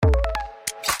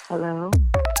Hello.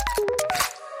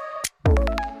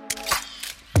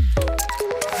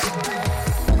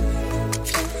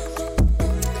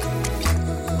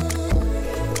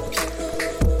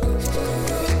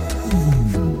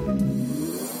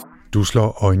 Du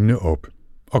slår øjnene op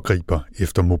og griber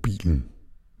efter mobilen.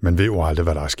 Man ved jo aldrig,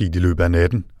 hvad der er sket i løbet af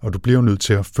natten, og du bliver nødt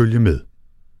til at følge med.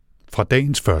 Fra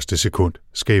dagens første sekund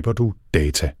skaber du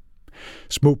data.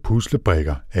 Små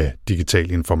puslebrikker af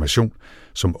digital information,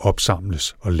 som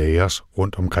opsamles og lagres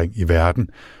rundt omkring i verden,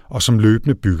 og som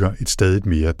løbende bygger et stadig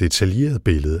mere detaljeret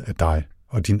billede af dig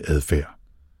og din adfærd.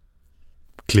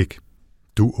 Klik.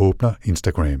 Du åbner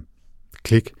Instagram.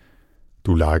 Klik.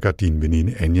 Du liker din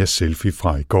veninde Anjas selfie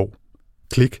fra i går.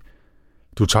 Klik.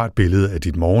 Du tager et billede af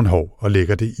dit morgenhår og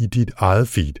lægger det i dit eget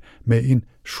feed med en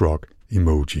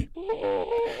shrug-emoji.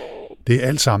 Det er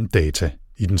alt sammen data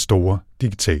i den store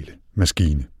digitale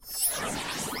maskine.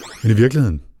 Men i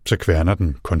virkeligheden så kværner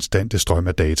den konstante strøm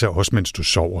af data også mens du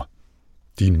sover.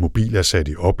 Din mobil er sat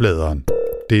i opladeren.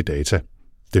 Det er data.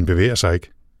 Den bevæger sig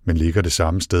ikke, men ligger det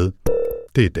samme sted.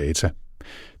 Det er data.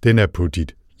 Den er på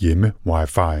dit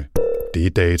hjemme-wifi. Det er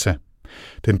data.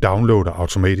 Den downloader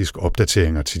automatisk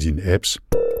opdateringer til dine apps.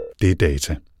 Det er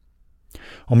data.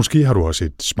 Og måske har du også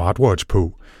et smartwatch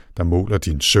på, der måler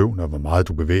din søvn og hvor meget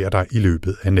du bevæger dig i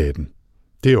løbet af natten.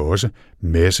 Det er også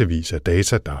massevis af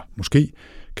data, der måske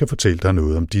kan fortælle dig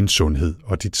noget om din sundhed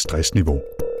og dit stressniveau.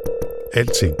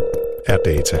 Alting er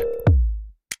data.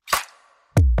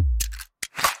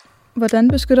 Hvordan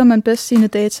beskytter man bedst sine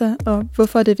data, og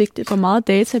hvorfor er det vigtigt? Hvor meget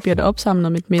data bliver der opsamlet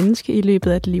om et menneske i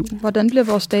løbet af et liv? Hvordan bliver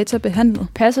vores data behandlet?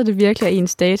 Passer det virkelig, at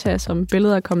ens data som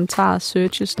billeder, kommentarer,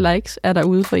 searches, likes er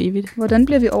derude for evigt? Hvordan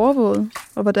bliver vi overvåget,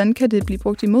 og hvordan kan det blive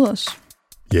brugt imod os?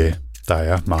 Ja, der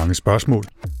er mange spørgsmål.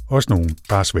 Også nogle,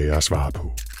 der er svære at svare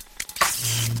på.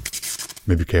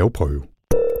 Men vi kan jo prøve.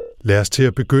 Lad os til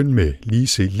at begynde med lige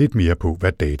se lidt mere på,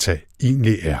 hvad data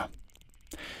egentlig er.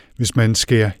 Hvis man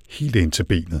skærer helt ind til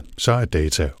benet, så er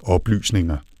data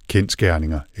oplysninger,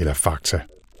 kendsgerninger eller fakta.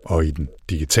 Og i den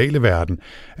digitale verden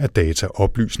er data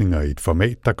oplysninger i et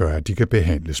format, der gør, at de kan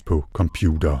behandles på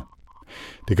computere.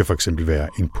 Det kan fx være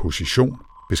en position,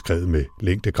 beskrevet med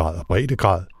længdegrad og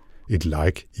breddegrad, et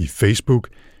like i Facebook,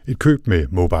 et køb med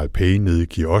MobilePay nede i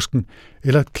kiosken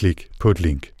eller et klik på et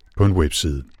link på en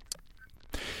webside.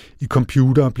 I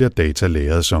computer bliver data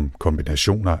lagret som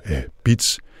kombinationer af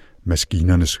bits,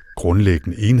 maskinernes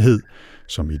grundlæggende enhed,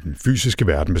 som i den fysiske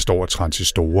verden består af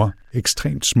transistorer,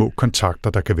 ekstremt små kontakter,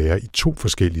 der kan være i 2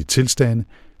 forskellige tilstande,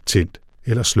 tændt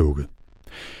eller slukket.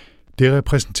 Det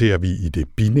repræsenterer vi i det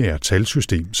binære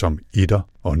talsystem som 1'er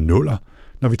og 0'er,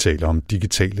 når vi taler om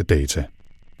digitale data.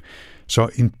 Så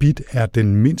en bit er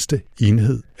den mindste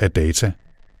enhed af data.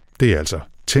 Det er altså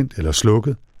tændt eller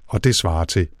slukket, og det svarer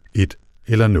til 1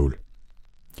 eller 0.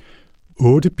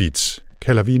 8 bits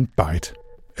kalder vi en byte,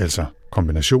 altså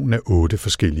kombinationen af 8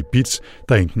 forskellige bits,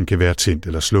 der enten kan være tændt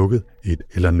eller slukket, 1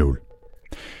 eller 0.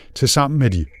 Tilsammen er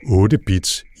de 8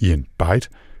 bits i en byte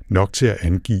nok til at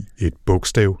angive et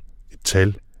bogstav, et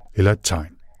tal eller et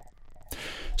tegn.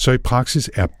 Så i praksis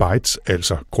er bytes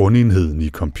altså grundenheden i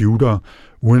computere,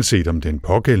 uanset om den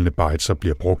pågældende byte så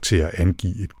bliver brugt til at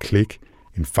angive et klik,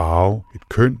 en farve, et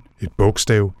køn, et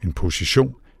bogstav, en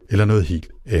position eller noget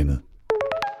helt andet.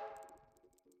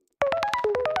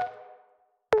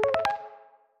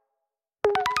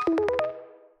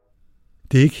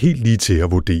 Det er ikke helt lige til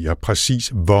at vurdere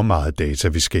præcis, hvor meget data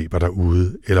vi skaber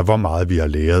derude, eller hvor meget vi har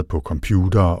lagret på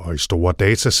computere og i store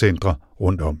datacentre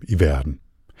rundt om i verden.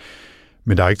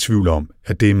 Men der er ikke tvivl om,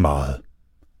 at det er meget.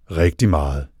 Rigtig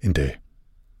meget endda.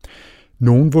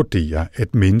 Nogle vurderer,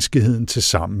 at menneskeheden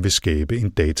tilsammen vil skabe en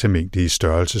datamængde i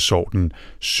størrelsesordenen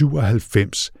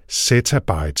 97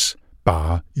 zettabytes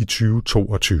bare i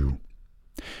 2022.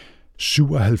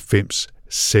 97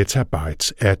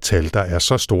 zettabytes er et tal, der er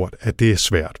så stort, at det er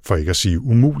svært, for ikke at sige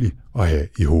umuligt, at have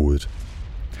i hovedet.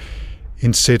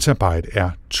 En zettabyte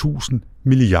er 1000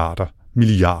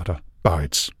 milliarder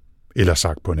bytes, eller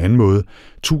sagt på en anden måde,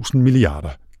 1000 milliarder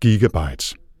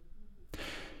gigabytes.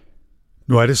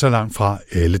 Nu er det så langt fra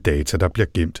alle data, der bliver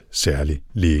gemt særlig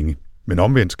længe. Men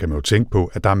omvendt kan man jo tænke på,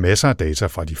 at der er masser af data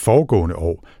fra de foregående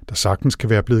år, der sagtens kan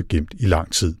være blevet gemt i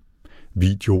lang tid.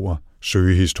 Videoer,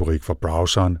 søgehistorik fra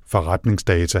browseren,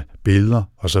 forretningsdata, billeder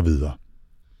osv.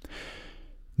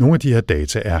 Nogle af de her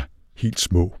data er helt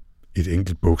små, et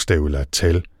enkelt bogstav eller et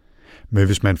tal. Men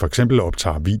hvis man for eksempel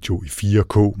optager video i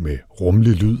 4K med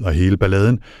rummelig lyd og hele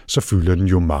balladen, så fylder den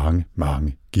jo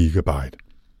mange gigabyte.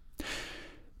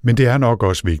 Men det er nok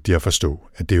også vigtigt at forstå,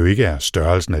 at det jo ikke er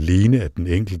størrelsen alene af den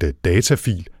enkelte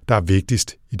datafil, der er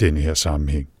vigtigst i denne her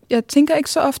sammenhæng. Jeg tænker ikke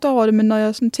så ofte over det, men når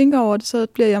jeg sådan tænker over det, så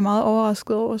bliver jeg meget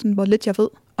overrasket over, sådan, hvor lidt jeg ved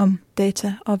om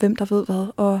data, og hvem der ved hvad,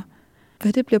 og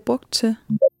hvad det bliver brugt til.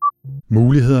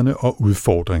 Mulighederne og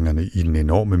udfordringerne i den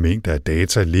enorme mængde af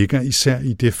data ligger især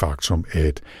i det faktum,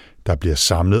 at der bliver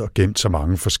samlet og gemt så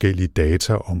mange forskellige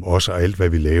data om os og alt, hvad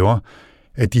vi laver,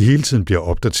 at de hele tiden bliver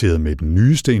opdateret med den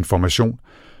nyeste information,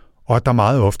 og at der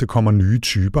meget ofte kommer nye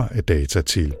typer af data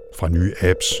til, fra nye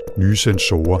apps, nye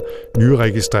sensorer, nye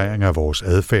registreringer af vores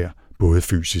adfærd, både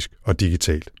fysisk og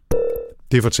digitalt.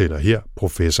 Det fortæller her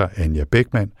professor Anja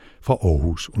Bechmann fra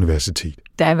Aarhus Universitet.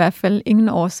 Der er i hvert fald ingen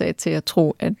årsag til at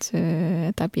tro, at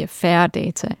der bliver færre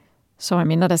data. Så jeg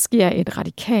mener, der sker et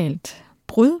radikalt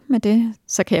brud med det,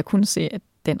 så kan jeg kun se, at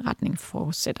den retning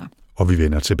fortsætter. Og vi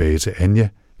vender tilbage til Anja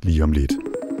lige om lidt.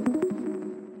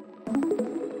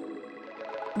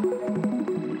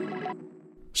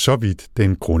 Så vidt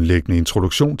den grundlæggende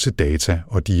introduktion til data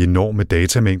og de enorme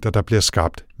datamængder, der bliver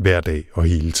skabt hver dag og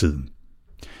hele tiden.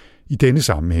 I denne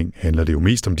sammenhæng handler det jo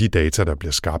mest om de data, der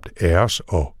bliver skabt af os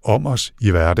og om os i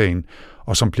hverdagen,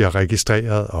 og som bliver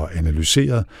registreret og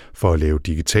analyseret for at lave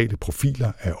digitale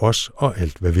profiler af os og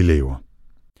alt, hvad vi laver.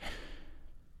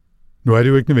 Nu er det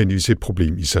jo ikke nødvendigvis et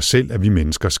problem i sig selv, at vi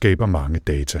mennesker skaber mange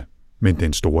data, men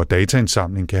den store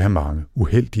dataindsamling kan have mange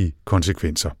uheldige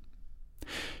konsekvenser.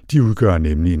 De udgør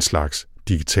nemlig en slags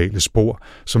digitale spor,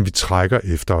 som vi trækker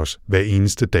efter os hver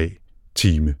eneste dag,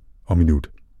 time og minut.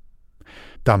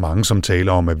 Der er mange, som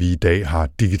taler om, at vi i dag har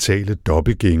digitale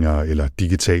dobbeltgængere eller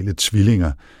digitale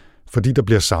tvillinger, fordi der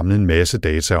bliver samlet en masse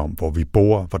data om, hvor vi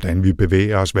bor, hvordan vi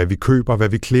bevæger os, hvad vi køber, hvad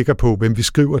vi klikker på, hvem vi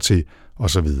skriver til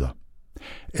osv.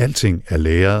 Alting er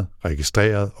lagret,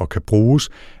 registreret og kan bruges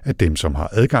af dem, som har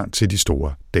adgang til de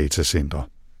store datacentre.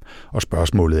 Og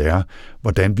spørgsmålet er,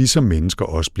 hvordan vi som mennesker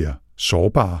også bliver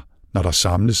sårbare, når der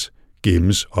samles,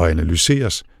 gemmes og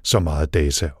analyseres så meget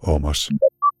data om os.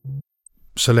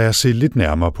 Så lad os se lidt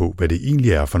nærmere på, hvad det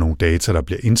egentlig er for nogle data, der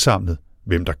bliver indsamlet,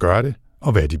 hvem der gør det,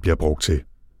 og hvad de bliver brugt til.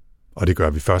 Og det gør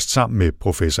vi først sammen med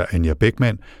professor Anja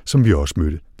Bechmann, som vi også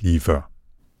mødte lige før.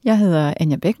 Jeg hedder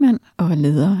Anja Bechmann og er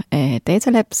leder af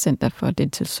Datalab, Center for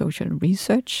Digital Social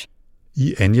Research.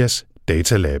 I Anjas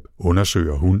Datalab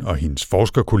undersøger hun og hendes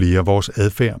forskerkolleger vores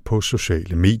adfærd på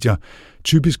sociale medier,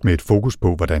 typisk med et fokus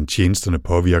på, hvordan tjenesterne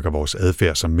påvirker vores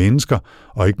adfærd som mennesker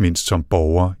og ikke mindst som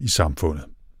borgere i samfundet.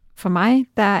 For mig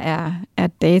der er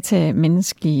data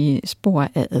menneskelige spor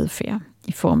af adfærd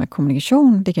i form af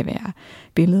kommunikation. Det kan være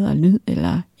billeder, lyd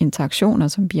eller interaktioner,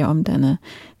 som bliver omdannet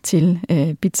til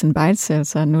bits and bytes,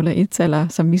 altså 0 og 1-taller,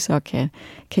 som vi så kan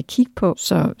kigge på.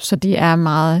 Så det er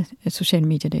meget social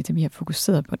mediedata, vi har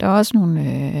fokuseret på. Der er også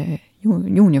nogle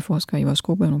juniorforskere i vores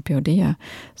gruppe, nogle PhD'er,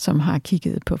 som har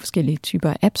kigget på forskellige typer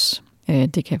af apps.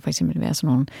 Det kan for eksempel være sådan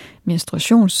nogle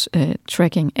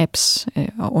menstruations-tracking-apps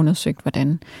og undersøgt,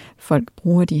 hvordan folk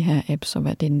bruger de her apps, og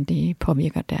hvordan det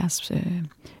påvirker deres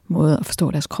måde at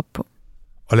forstå deres krop på.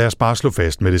 Og lad os bare slå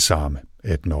fast med det samme,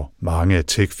 at når mange af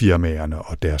tech-firmaerne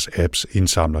og deres apps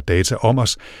indsamler data om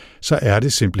os, så er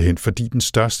det simpelthen fordi den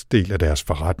største del af deres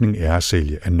forretning er at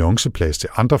sælge annonceplads til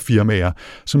andre firmaer,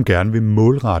 som gerne vil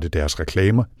målrette deres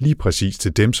reklamer lige præcis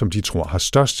til dem, som de tror har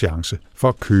størst chance for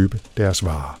at købe deres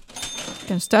varer.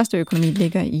 Den største økonomi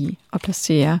ligger i at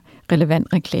placere relevant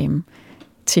reklame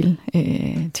til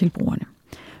brugerne,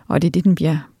 og det er det, den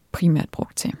bliver primært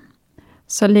brugt til.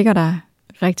 Så ligger der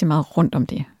rigtig meget rundt om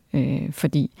det,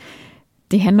 fordi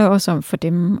det handler også om for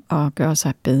dem at gøre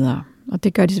sig bedre. Og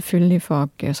det gør de selvfølgelig for at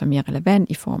gøre sig mere relevant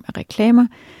i form af reklamer.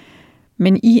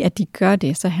 Men i at de gør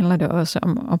det, så handler det også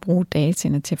om at bruge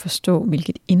dataene til at forstå,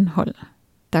 hvilket indhold,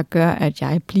 der gør, at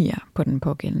jeg bliver på den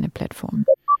pågældende platform.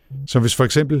 Så hvis for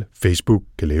eksempel Facebook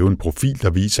kan lave en profil, der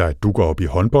viser, at du går op i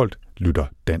håndbold, lytter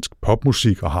dansk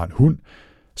popmusik og har en hund,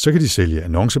 så kan de sælge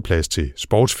annonceplads til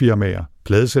sportsfirmaer,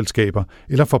 pladeselskaber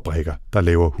eller fabrikker, der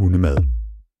laver hundemad.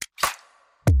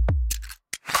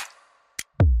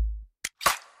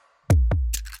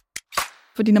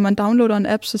 Fordi når man downloader en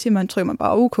app, så siger man, trykker man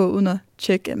bare OK, uden at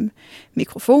tjekke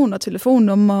mikrofon og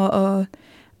telefonnummer og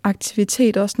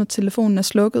aktivitet, også når telefonen er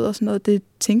slukket og sådan noget. Det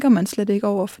tænker man slet ikke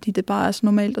over, fordi det bare er så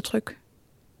normalt at trykke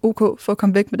OK for at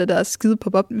komme væk med det der skide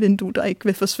pop-up-vindue, der ikke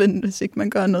vil forsvinde, hvis ikke man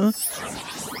gør noget.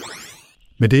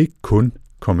 Men det er ikke kun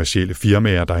kommercielle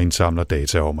firmaer, der indsamler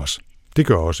data om os. Det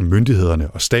gør også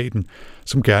myndighederne og staten,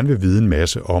 som gerne vil vide en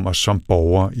masse om os som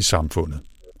borgere i samfundet.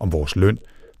 Om vores løn,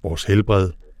 vores helbred,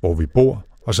 hvor vi bor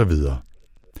osv.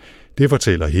 Det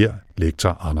fortæller her lektor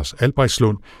Anders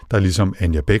Albrechtslund, der ligesom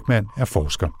Anja Bechmann er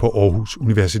forsker på Aarhus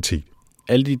Universitet.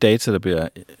 Alle de data, der bliver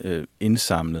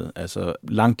indsamlet, altså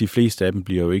langt de fleste af dem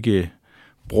bliver jo ikke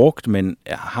brugt, men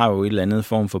har jo et eller andet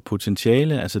form for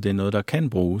potentiale. Altså det er noget, der kan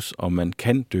bruges, og man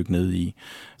kan dykke ned i.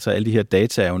 Så alle de her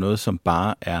data er jo noget, som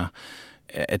bare er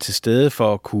til stede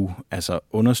for at kunne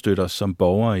understøtte os som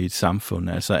borgere i et samfund.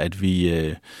 Altså at vi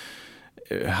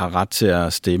har ret til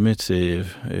at stemme til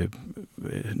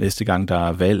næste gang, der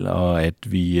er valg, og at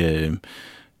vi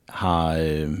har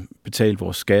betalt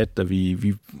vores skat, og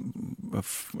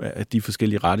at de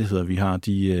forskellige rettigheder, vi har,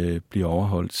 de bliver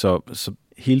overholdt. Så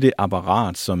hele det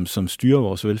apparat, som styrer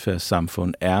vores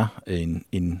velfærdssamfund, er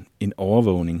en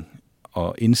overvågning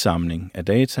og indsamling af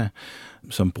data,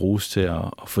 som bruges til at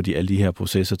få alle de her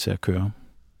processer til at køre.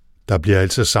 Der bliver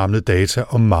altså samlet data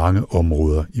om mange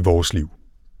områder i vores liv.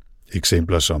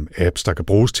 Eksempler som apps, der kan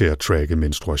bruges til at tracke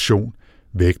menstruation,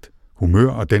 vægt, humør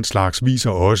og den slags viser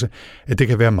også, at det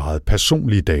kan være meget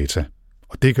personlige data.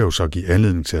 Og det kan jo så give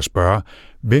anledning til at spørge,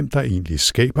 hvem der egentlig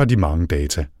skaber de mange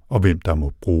data, og hvem der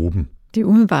må bruge dem. Det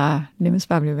umiddelbare nemme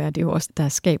svar vil være, det er jo også, der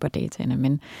skaber dataene,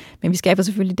 men vi skaber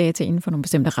selvfølgelig data inden for nogle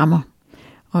bestemte rammer.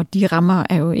 Og de rammer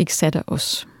er jo ikke sat af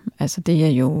os. Altså det er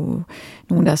jo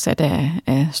nogen, der er sat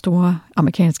af store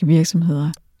amerikanske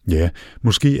virksomheder. Ja,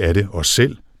 måske er det os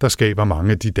selv, der skaber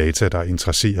mange af de data, der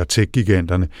interesserer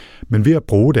tech-giganterne, men ved at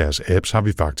bruge deres apps har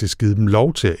vi faktisk givet dem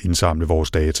lov til at indsamle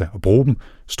vores data og bruge dem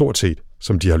stort set,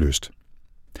 som de har lyst.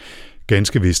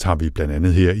 Ganske vist har vi blandt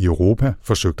andet her i Europa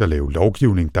forsøgt at lave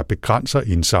lovgivning, der begrænser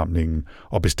indsamlingen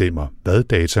og bestemmer, hvad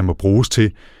data må bruges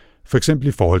til, for eksempel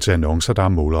i forhold til annoncer, der er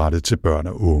målrettet til børn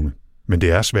og unge. Men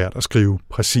det er svært at skrive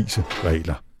præcise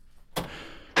regler.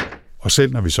 Og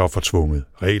selv når vi så får tvunget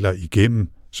regler igennem,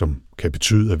 som kan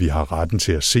betyde, at vi har retten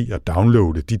til at se og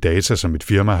downloade de data, som et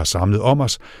firma har samlet om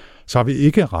os, så har vi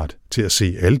ikke ret til at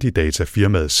se alle de data,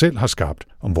 firmaet selv har skabt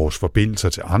om vores forbindelser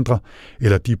til andre,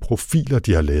 eller de profiler,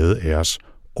 de har lavet af os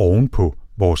ovenpå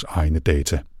vores egne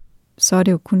data. Så er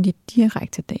det jo kun de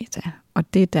direkte data. Og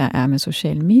det, der er med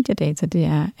sociale mediedata, det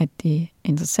er, at det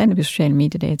interessante ved sociale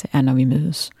mediedata er, når vi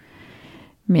mødes.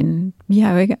 Men vi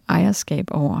har jo ikke ejerskab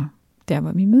over der,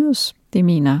 hvor vi mødes. Det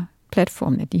mener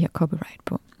platformen, at de har copyright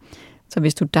på. Så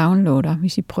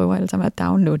hvis I prøver alle sammen at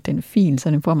downloade den fil,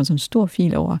 så får man sådan en stor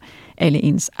fil over alle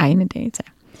ens egne data.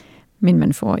 Men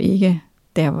man får ikke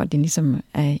der, hvor det ligesom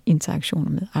er interaktioner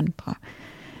med andre.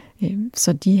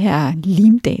 Så de her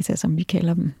limdata, som vi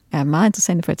kalder dem, er meget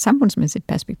interessante fra et samfundsmæssigt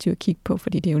perspektiv at kigge på,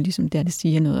 fordi det er jo ligesom der, det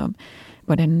siger noget om,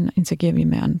 hvordan interagerer vi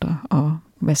med andre, og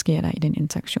hvad sker der i den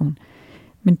interaktion.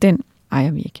 Men den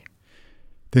ejer vi ikke.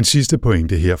 Den sidste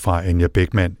pointe her fra Anja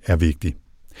Bechmann er vigtig.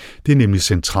 Det er nemlig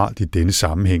centralt i denne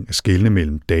sammenhæng at skelne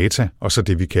mellem data og så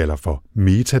det, vi kalder for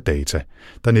metadata,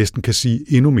 der næsten kan sige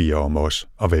endnu mere om os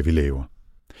og hvad vi laver.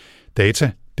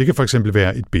 Data, det kan fx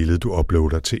være et billede, du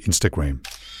uploader til Instagram.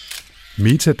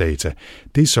 Metadata,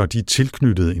 det er så de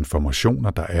tilknyttede informationer,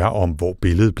 der er om, hvor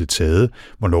billedet blev taget,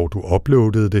 hvornår du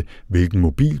uploadede det, hvilken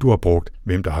mobil du har brugt,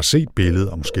 hvem der har set billedet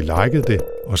og måske liket det,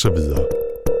 osv.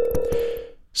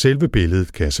 Selve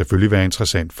billedet kan selvfølgelig være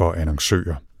interessant for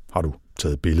annoncører. Har du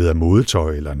taget billeder af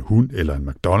modetøj, eller en hund, eller en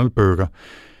McDonald's-burger?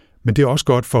 Men det er også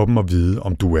godt for dem at vide,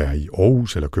 om du er i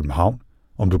Aarhus eller København,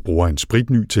 om du bruger en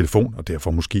spritny telefon, og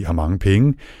derfor måske har mange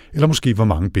penge, eller måske hvor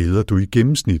mange billeder du i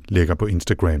gennemsnit lægger på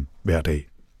Instagram hver dag.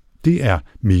 Det er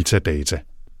metadata.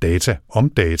 Data om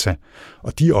data,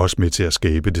 og de er også med til at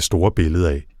skabe det store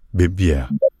billede af, hvem vi er.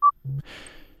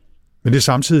 Men det er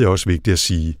samtidig også vigtigt at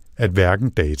sige, at hverken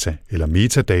data eller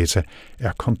metadata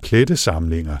er komplette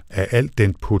samlinger af alt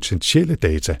den potentielle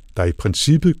data, der i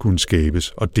princippet kunne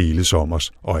skabes og deles om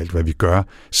os, og alt hvad vi gør,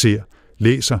 ser,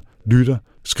 læser, lytter,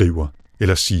 skriver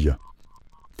eller siger.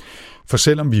 For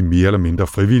selvom vi mere eller mindre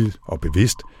frivilligt og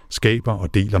bevidst skaber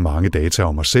og deler mange data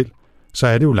om os selv, så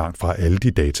er det jo langt fra alle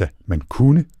de data, man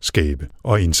kunne skabe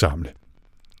og indsamle.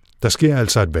 Der sker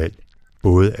altså et valg,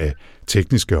 både af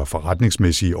tekniske og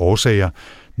forretningsmæssige årsager,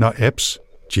 når apps,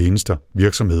 tjenester,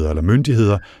 virksomheder eller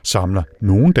myndigheder samler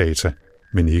nogle data,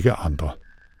 men ikke andre.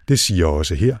 Det siger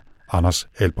også her Anders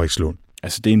Albrechtslund.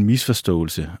 Altså det er en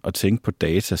misforståelse at tænke på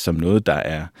data som noget, der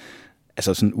er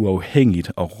sådan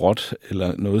uafhængigt og råt,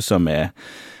 eller noget, som er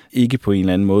ikke på en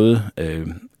eller anden måde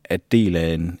er del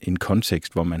af en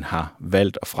kontekst, hvor man har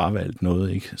valgt og fravalgt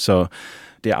noget, ikke? Så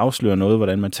det afslører noget,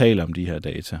 hvordan man taler om de her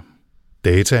data.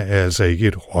 Data er altså ikke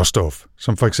et råstof,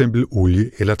 som for eksempel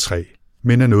olie eller træ,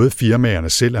 men er noget firmaerne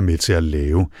selv er med til at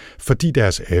lave, fordi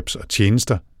deres apps og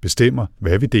tjenester bestemmer,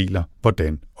 hvad vi deler,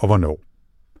 hvordan og hvornår.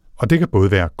 Og det kan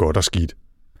både være godt og skidt.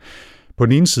 På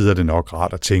den ene side er det nok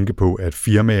rart at tænke på, at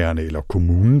firmaerne eller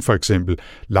kommunen for eksempel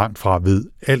langt fra ved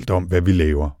alt om, hvad vi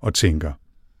laver og tænker.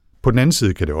 På den anden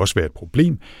side kan det også være et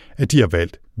problem, at de har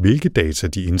valgt, hvilke data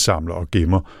de indsamler og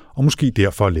gemmer, og måske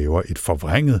derfor laver et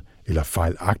forvrænget eller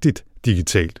fejlagtigt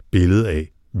digitalt billede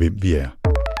af, hvem vi er.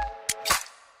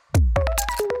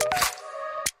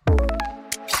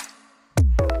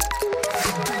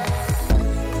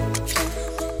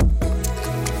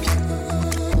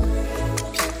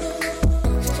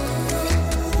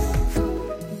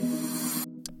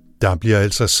 Der bliver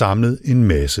altså samlet en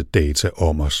masse data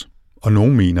om os, og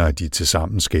nogle mener, at de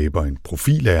tilsammen skaber en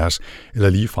profil af os, eller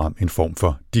ligefrem en form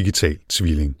for digital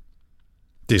tvilling.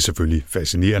 Det er selvfølgelig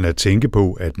fascinerende at tænke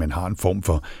på, at man har en form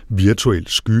for virtuel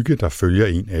skygge, der følger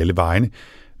en alle vegne,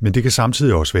 men det kan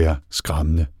samtidig også være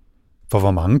skræmmende. For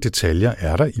hvor mange detaljer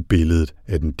er der i billedet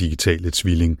af den digitale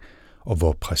tvilling, og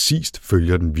hvor præcist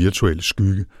følger den virtuelle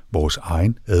skygge vores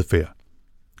egen adfærd?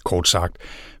 Kort sagt,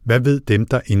 hvad ved dem,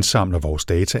 der indsamler vores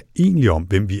data egentlig om,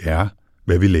 hvem vi er,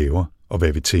 hvad vi laver og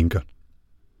hvad vi tænker?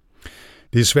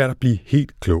 Det er svært at blive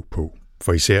helt klog på,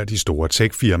 for især de store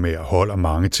tech-firmaer holder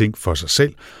mange ting for sig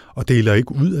selv og deler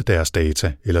ikke ud af deres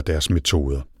data eller deres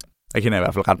metoder. Jeg kender i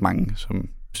hvert fald ret mange, som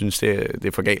synes, det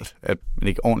er for galt, at man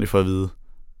ikke ordentligt får at vide,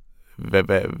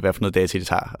 hvad for noget data de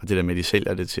tager, og det der med, at de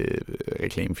sælger det til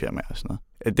reklamefirmaer og sådan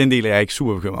noget. Den del er jeg ikke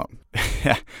super bekymret om.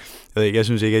 Jeg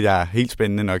synes ikke, at jeg er helt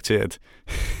spændende nok til, at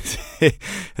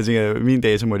jeg tænker, at mine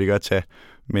data må de godt tage,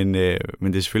 men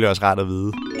det er selvfølgelig også rart at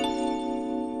vide.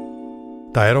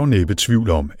 Der er dog næppe tvivl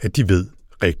om, at de ved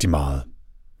rigtig meget.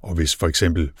 Og hvis for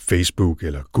eksempel Facebook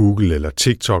eller Google eller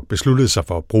TikTok besluttede sig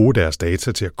for at bruge deres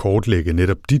data til at kortlægge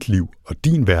netop dit liv og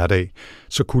din hverdag,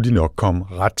 så kunne de nok komme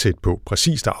ret tæt på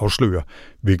præcist at afsløre,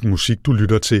 hvilken musik du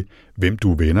lytter til, hvem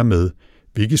du er venner med,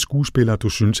 hvilke skuespillere du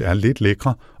synes er lidt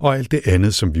lækre, og alt det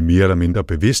andet, som vi mere eller mindre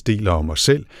bevidst deler om os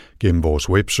selv gennem vores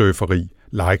websurferi,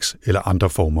 likes eller andre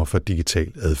former for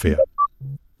digital adfærd.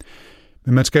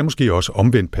 Men man skal måske også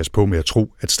omvendt passe på med at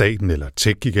tro, at staten eller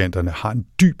tech-giganterne har en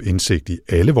dyb indsigt i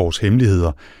alle vores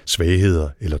hemmeligheder, svagheder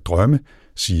eller drømme,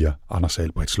 siger Anders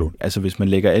Albrechtslund. Altså hvis man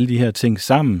lægger alle de her ting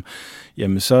sammen,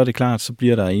 jamen så er det klart, så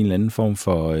bliver der en eller anden form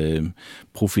for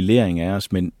profilering af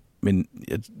os, men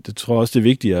jeg tror også, det er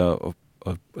vigtigt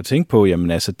at tænke på,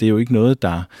 jamen altså det er jo ikke noget,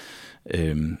 der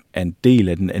er en del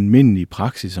af den almindelige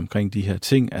praksis omkring de her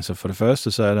ting. Altså for det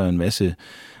første, så er der en masse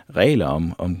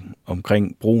regler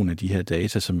omkring brugen af de her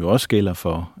data, som jo også gælder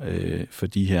for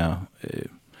de her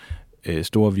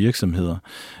store virksomheder.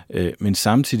 Men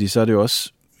samtidig så er det jo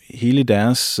også, hele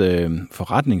deres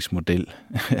forretningsmodel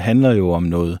handler jo om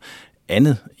noget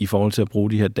andet i forhold til at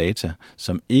bruge de her data,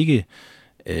 som ikke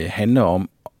handler om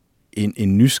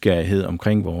en nysgerrighed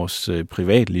omkring vores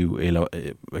privatliv, eller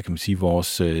hvad kan man sige,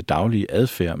 vores daglige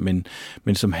adfærd,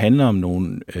 men som handler om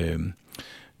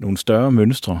nogle større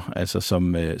mønstre, altså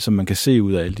som man kan se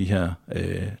ud af alle de her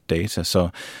data.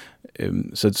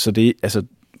 Så det altså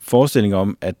forestilling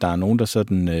om, at der er nogen, der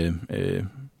sådan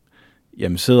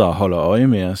sidder og holder øje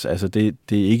med os, altså det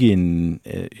er ikke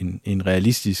en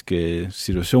realistisk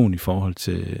situation i forhold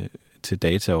til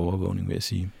dataovervågning, vil jeg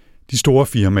sige. De store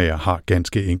firmaer har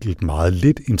ganske enkelt meget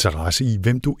lidt interesse i,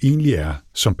 hvem du egentlig er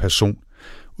som person,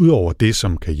 udover det,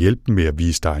 som kan hjælpe dem med at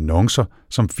vise dig annoncer,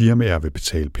 som firmaer vil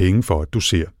betale penge for, at du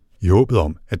ser, i håbet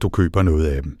om, at du køber noget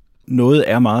af dem. Noget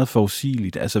er meget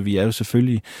forudsigeligt. Altså, vi er jo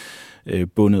selvfølgelig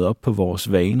bundet op på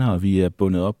vores vaner, og vi er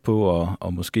bundet op på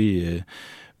at måske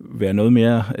være noget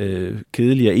mere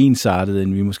kedeligt og ensartet,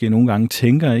 end vi måske nogle gange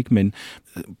tænker, ikke? Men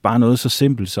bare noget så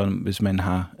simpelt som, hvis man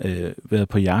har været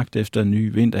på jagt efter en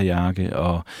ny vinterjakke,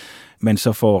 og man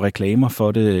så får reklamer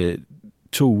for det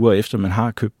 2 uger efter, man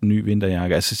har købt en ny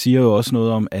vinterjakke. Altså siger jo også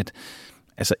noget om, at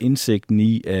altså indsigten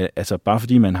i, altså bare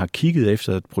fordi man har kigget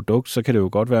efter et produkt, så kan det jo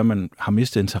godt være, at man har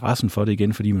mistet interessen for det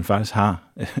igen, fordi man faktisk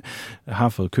har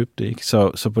fået købt det, ikke?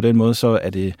 Så på den måde, så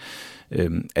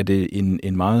er det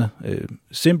en meget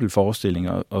simpel forestilling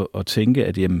at tænke,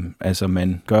 at jamen, altså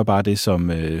man gør bare det, som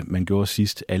man gjorde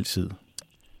sidst altid.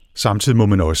 Samtidig må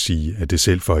man også sige, at det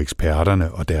selv for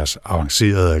eksperterne og deres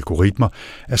avancerede algoritmer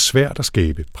er svært at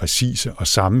skabe præcise og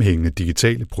sammenhængende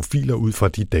digitale profiler ud fra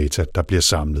de data, der bliver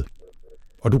samlet.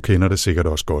 Og du kender det sikkert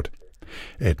også godt.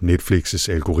 At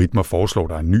Netflix's algoritmer foreslår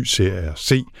dig en ny serie at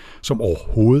se, som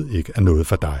overhovedet ikke er noget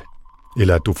for dig.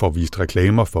 Eller at du får vist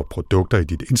reklamer for produkter i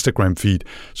dit Instagram-feed,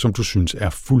 som du synes er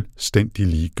fuldstændig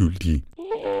ligegyldige.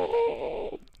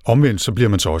 Omvendt så bliver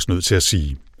man så også nødt til at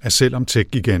sige, at selvom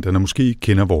tech-giganterne måske ikke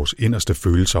kender vores inderste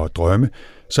følelser og drømme,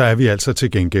 så er vi altså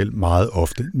til gengæld meget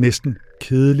ofte næsten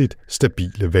kedeligt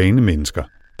stabile vanemennesker,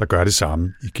 der gør det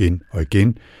samme igen og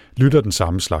igen, lytter den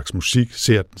samme slags musik,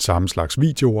 ser den samme slags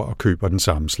videoer og køber den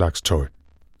samme slags tøj.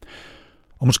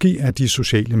 Og måske er de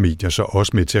sociale medier så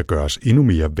også med til at gøre os endnu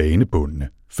mere vanebundne,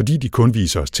 fordi de kun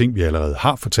viser os ting, vi allerede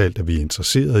har fortalt, at vi er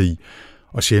interesseret i,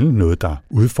 og sjældent noget, der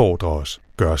udfordrer os,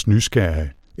 gør os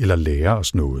nysgerrige eller lærer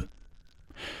os noget.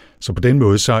 Så på den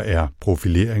måde så er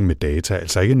profilering med data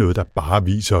altså ikke noget, der bare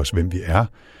viser os, hvem vi er,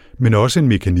 men også en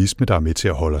mekanisme, der er med til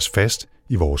at holde os fast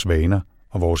i vores vaner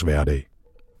og vores hverdag.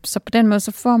 Så på den måde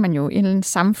så får man jo en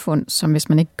samfund, som hvis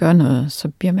man ikke gør noget, så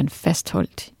bliver man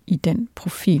fastholdt i den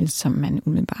profil, som man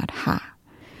umiddelbart har.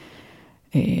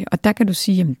 Og der kan du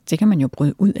sige, at det kan man jo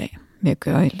bryde ud af ved at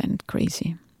gøre et eller andet crazy.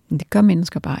 Men det gør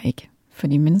mennesker bare ikke.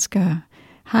 Fordi mennesker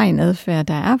har en adfærd,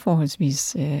 der er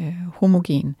forholdsvis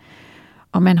homogen.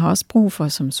 Og man har også brug for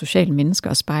som sociale mennesker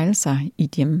at spejle sig i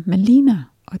dem, man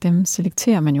ligner. Og dem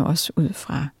selekterer man jo også ud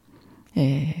fra.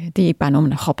 Det er ikke bare noget,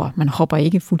 man hopper. Man hopper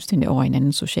ikke fuldstændig over en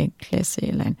anden social klasse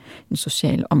eller en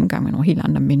social omgang med nogle helt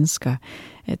andre mennesker.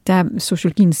 Der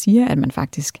sociologien siger, at man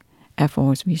faktisk er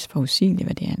forholdsvis forudsigelig,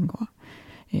 hvad det angår.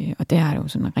 Og der er det jo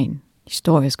sådan rent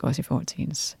historisk også i forhold til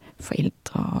ens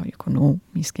forældre og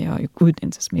økonomiske og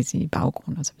uddannelsesmæssige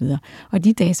baggrund osv. Og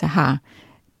de data har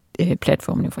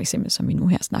platformene for eksempel, som vi nu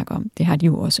her snakker om, det har de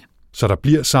jo også. Så der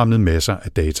bliver samlet masser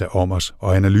af data om os,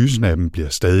 og analysen af dem bliver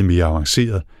stadig mere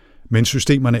avanceret, men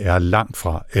systemerne er langt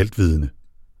fra altvidende.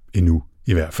 Endnu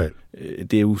i hvert fald.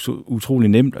 Det er utrolig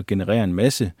nemt at generere en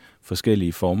masse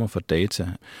forskellige former for data,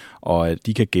 og at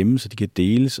de kan gemmes, og de kan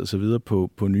deles osv.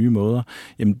 på nye måder.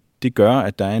 Jamen, det gør,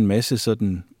 at der er en masse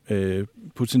sådan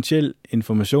potentiel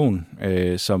information,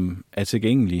 som er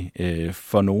tilgængelig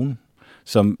for nogen,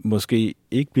 som måske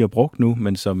ikke bliver brugt nu,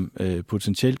 men som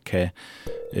potentielt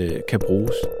kan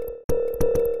bruges.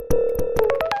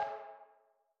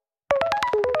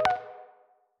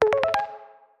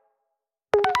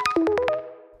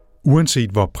 Uanset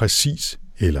hvor præcis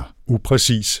eller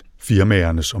upræcis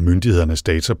firmaernes og myndighedernes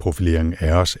dataprofilering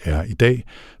af os er i dag,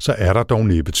 så er der dog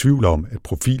næppe tvivl om, at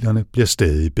profilerne bliver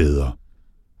stadig bedre.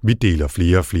 Vi deler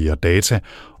flere og flere data,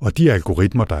 og de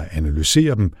algoritmer, der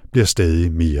analyserer dem, bliver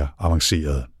stadig mere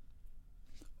avancerede.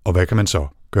 Og hvad kan man så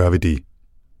gøre ved det?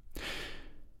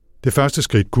 Det første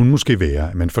skridt kunne måske være,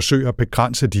 at man forsøger at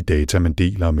begrænse de data, man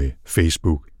deler med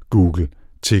Facebook, Google,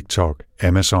 TikTok,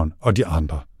 Amazon og de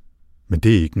andre. Men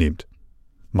det er ikke nemt.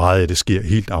 Meget af det sker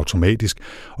helt automatisk,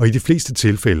 og i de fleste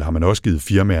tilfælde har man også givet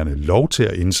firmaerne lov til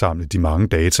at indsamle de mange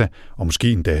data, og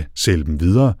måske endda sælge dem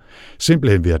videre,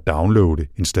 simpelthen ved at downloade,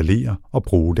 installere og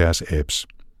bruge deres apps.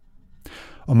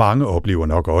 Og mange oplever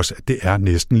nok også, at det er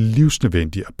næsten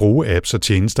livsnødvendigt at bruge apps og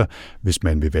tjenester, hvis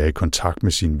man vil være i kontakt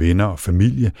med sine venner og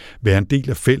familie, være en del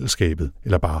af fællesskabet,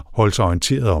 eller bare holde sig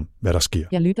orienteret om, hvad der sker.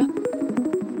 Jeg lytter.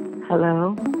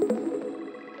 Hello.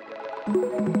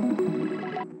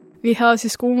 Vi havde også i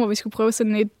skolen, hvor vi skulle prøve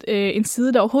sådan en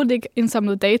side, der overhovedet ikke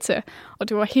indsamlede data, og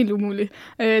det var helt umuligt.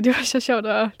 Det var så sjovt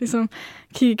at ligesom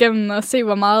kigge igennem og se,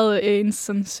 hvor meget en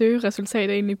sådan søgeresultat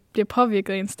egentlig bliver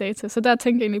påvirket af ens data. Så der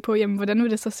tænkte jeg egentlig på, jamen, hvordan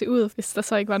ville det så se ud, hvis der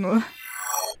så ikke var noget?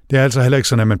 Det er altså heller ikke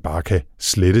sådan, at man bare kan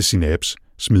slette sine apps,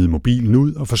 smide mobilen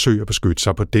ud og forsøge at beskytte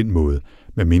sig på den måde,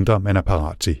 medmindre man er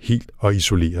parat til helt at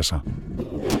isolere sig.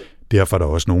 Derfor er der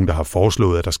også nogen, der har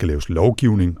foreslået, at der skal laves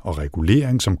lovgivning og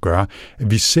regulering, som gør,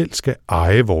 at vi selv skal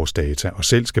eje vores data og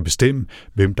selv skal bestemme,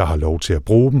 hvem der har lov til at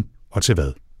bruge dem og til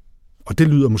hvad. Og det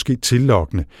lyder måske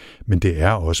tillokkende, men det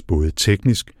er også både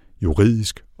teknisk,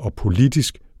 juridisk og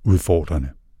politisk udfordrende.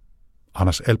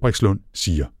 Anders Albrechtslund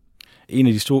siger: En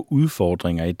af de store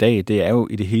udfordringer i dag, det er jo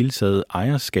i det hele taget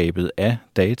ejerskabet af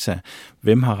data.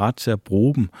 Hvem har ret til at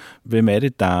bruge dem? Hvem er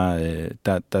det,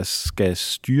 der skal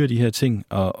styre de her ting?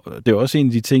 Og det er også en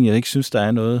af de ting, jeg ikke synes, der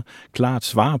er noget klart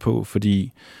svar på,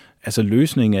 fordi altså,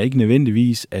 løsningen er ikke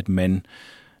nødvendigvis, at man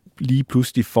lige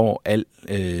pludselig får al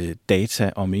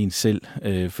data om en selv,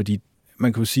 fordi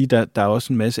man kan jo sige, at der er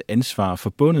også en masse ansvar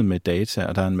forbundet med data,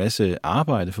 og der er en masse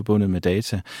arbejde forbundet med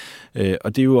data.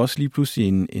 Og det er jo også lige pludselig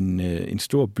en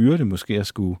stor byrde måske at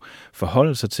skulle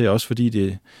forholde sig til, også fordi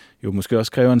det jo måske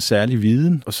også kræver en særlig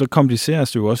viden. Og så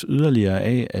kompliceres det jo også yderligere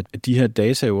af, at de her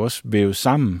data jo også væves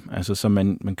sammen. Altså, så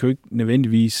man kan jo ikke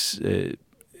nødvendigvis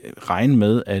regne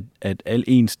med, at al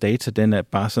ens data, den er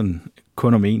bare sådan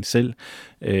kun om en selv.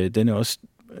 Den er også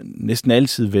næsten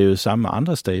altid vævet sammen med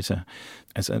andres data.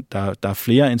 Altså, der er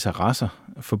flere interesser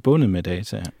forbundet med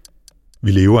data.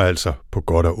 Vi lever altså på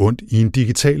godt og ondt i en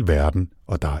digital verden,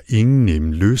 og der er ingen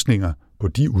nemme løsninger på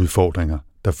de udfordringer,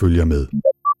 der følger med.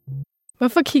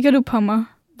 Hvorfor kigger du på mig?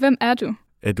 Hvem er du?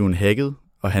 Er du en hacket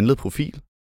og handlet profil?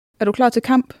 Er du klar til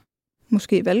kamp?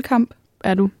 Måske valgkamp?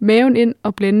 Er du maven ind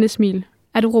og blændende smil?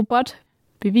 Er du robot?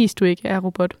 Bevis du ikke er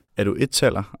robot. Er du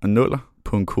ettaller og nuller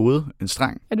på en kode, en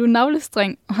streng? Er du en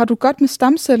navlestreng? Og har du godt med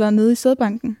stamceller nede i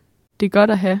sædbanken? Det er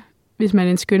godt at have, hvis man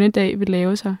en skønne dag vil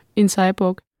lave sig en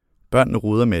cyborg. Børnene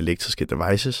ruder med elektriske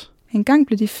devices. En gang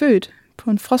blev de født på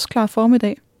en frostklar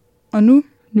formiddag. Og nu?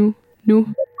 Nu.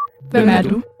 Hvem er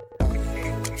du?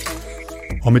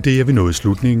 Og med det er vi nået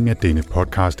slutningen af denne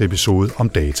podcast-episode om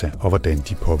data og hvordan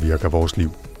de påvirker vores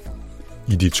liv.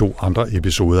 I de 2 andre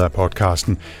episoder af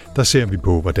podcasten, der ser vi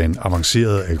på, hvordan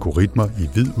avancerede algoritmer i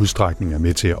vid udstrækning er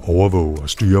med til at overvåge og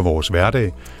styre vores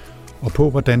hverdag, og på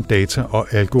hvordan data og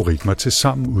algoritmer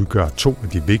tilsammen udgør 2 af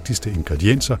de vigtigste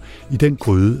ingredienser i den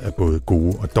gryde af både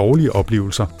gode og dårlige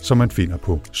oplevelser, som man finder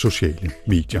på sociale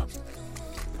medier.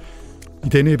 I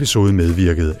denne episode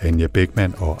medvirkede Anja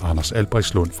Bechmann og Anders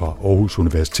Albrechtslund fra Aarhus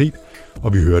Universitet,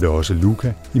 og vi hørte også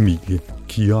Lucca, Emilie,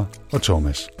 Kira og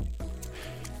Thomas.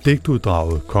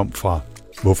 Digtuddraget kom fra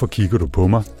Hvorfor kigger du på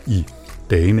mig? I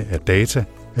Dagene af data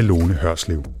af Lone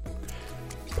Hørslev.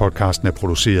 Podcasten er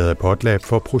produceret af Podlab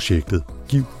for projektet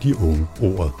GIV DE UNGE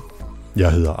ORDET.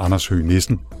 Jeg hedder Anders Høeg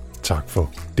Nissen. Tak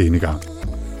for denne gang.